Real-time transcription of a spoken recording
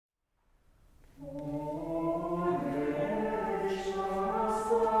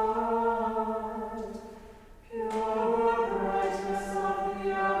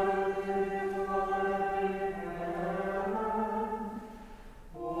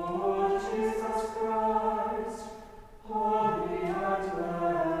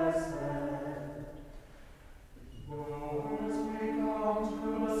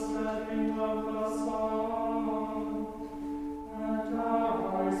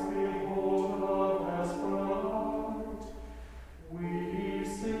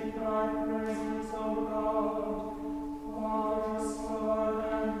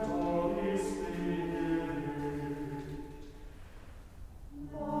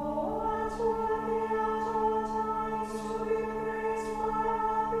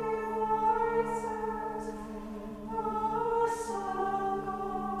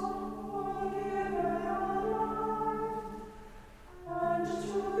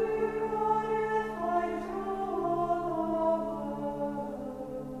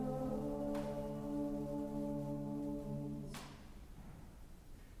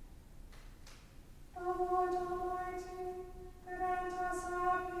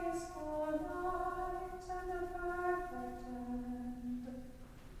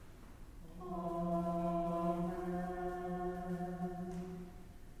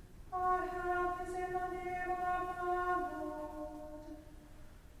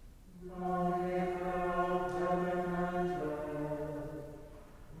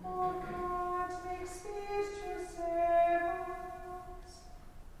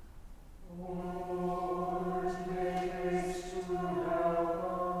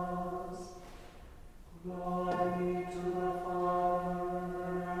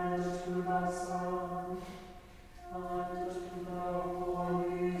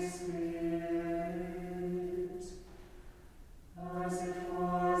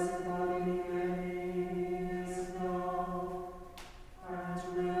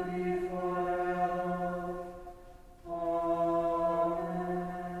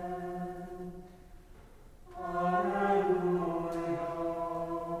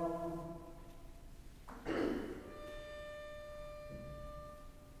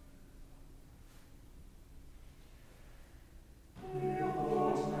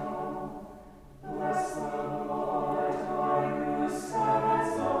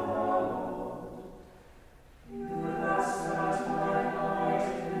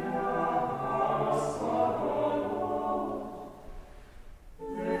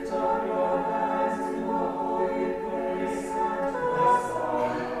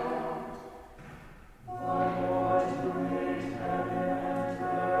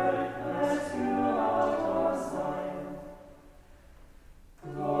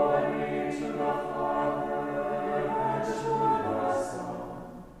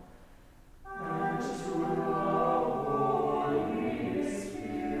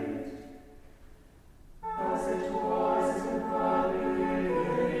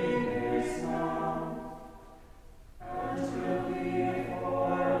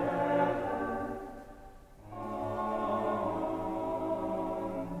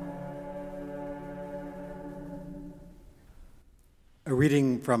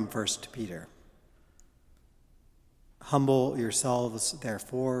reading from 1 Peter. Humble yourselves,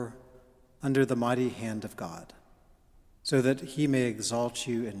 therefore, under the mighty hand of God, so that he may exalt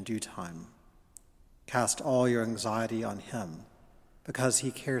you in due time. Cast all your anxiety on him, because he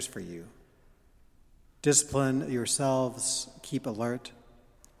cares for you. Discipline yourselves, keep alert.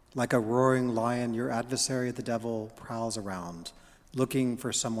 Like a roaring lion, your adversary, the devil, prowls around, looking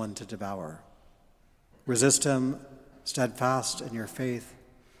for someone to devour. Resist him, steadfast in your faith,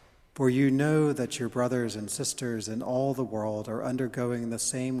 for you know that your brothers and sisters in all the world are undergoing the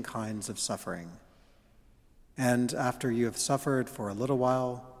same kinds of suffering. And after you have suffered for a little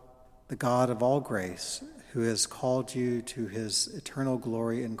while, the God of all grace, who has called you to his eternal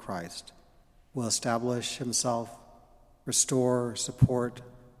glory in Christ, will establish himself, restore, support,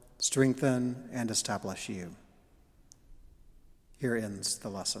 strengthen, and establish you. Here ends the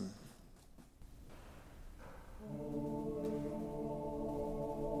lesson.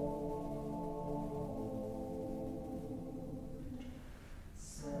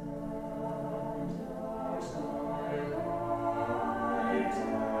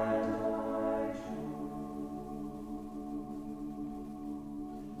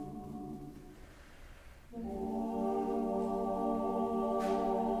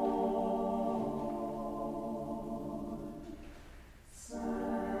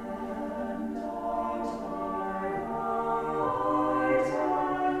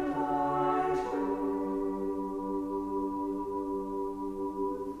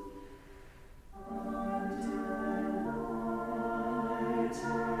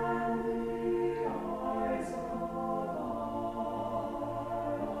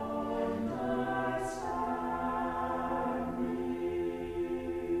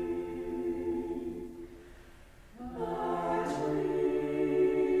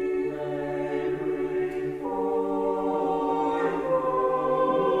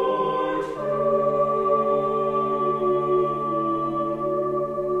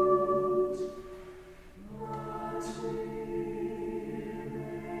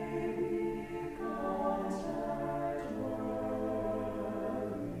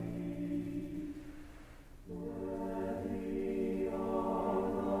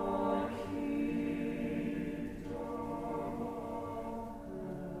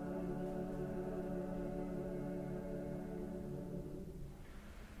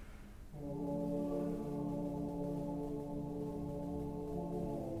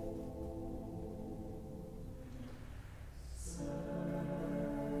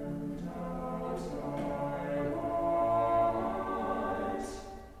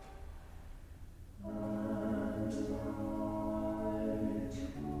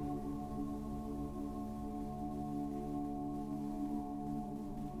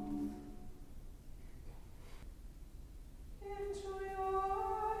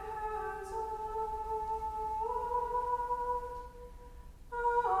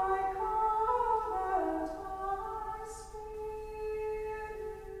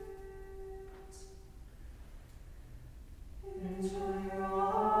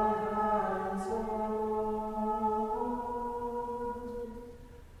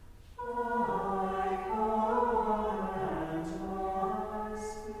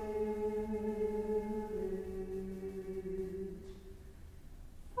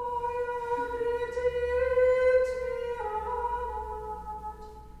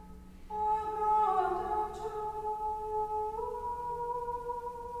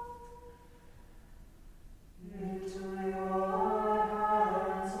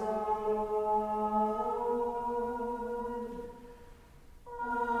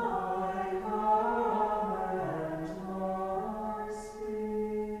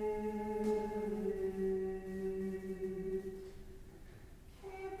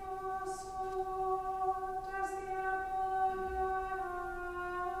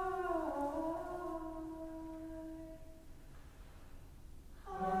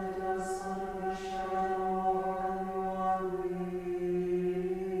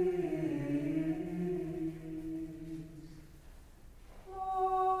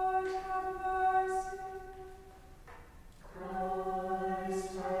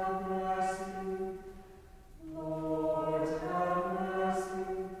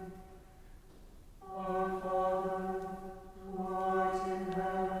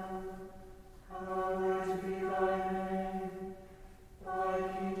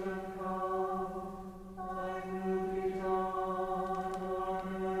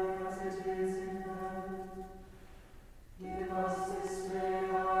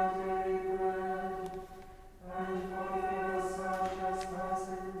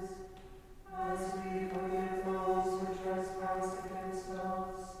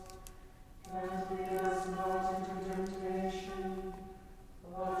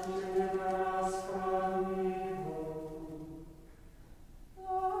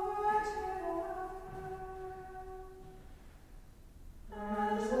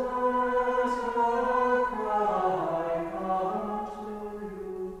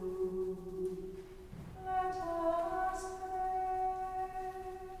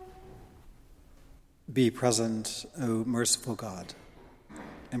 Be present, O merciful God,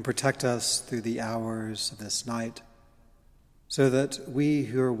 and protect us through the hours of this night, so that we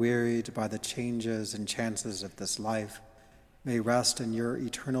who are wearied by the changes and chances of this life may rest in your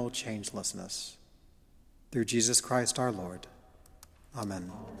eternal changelessness. Through Jesus Christ our Lord.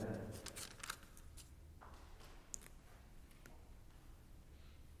 Amen.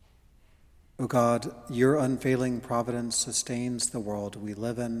 O God, your unfailing providence sustains the world we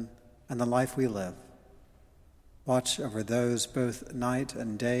live in and the life we live. Watch over those both night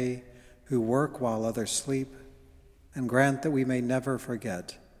and day who work while others sleep, and grant that we may never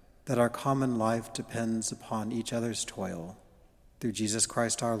forget that our common life depends upon each other's toil. Through Jesus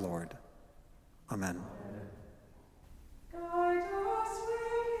Christ our Lord. Amen.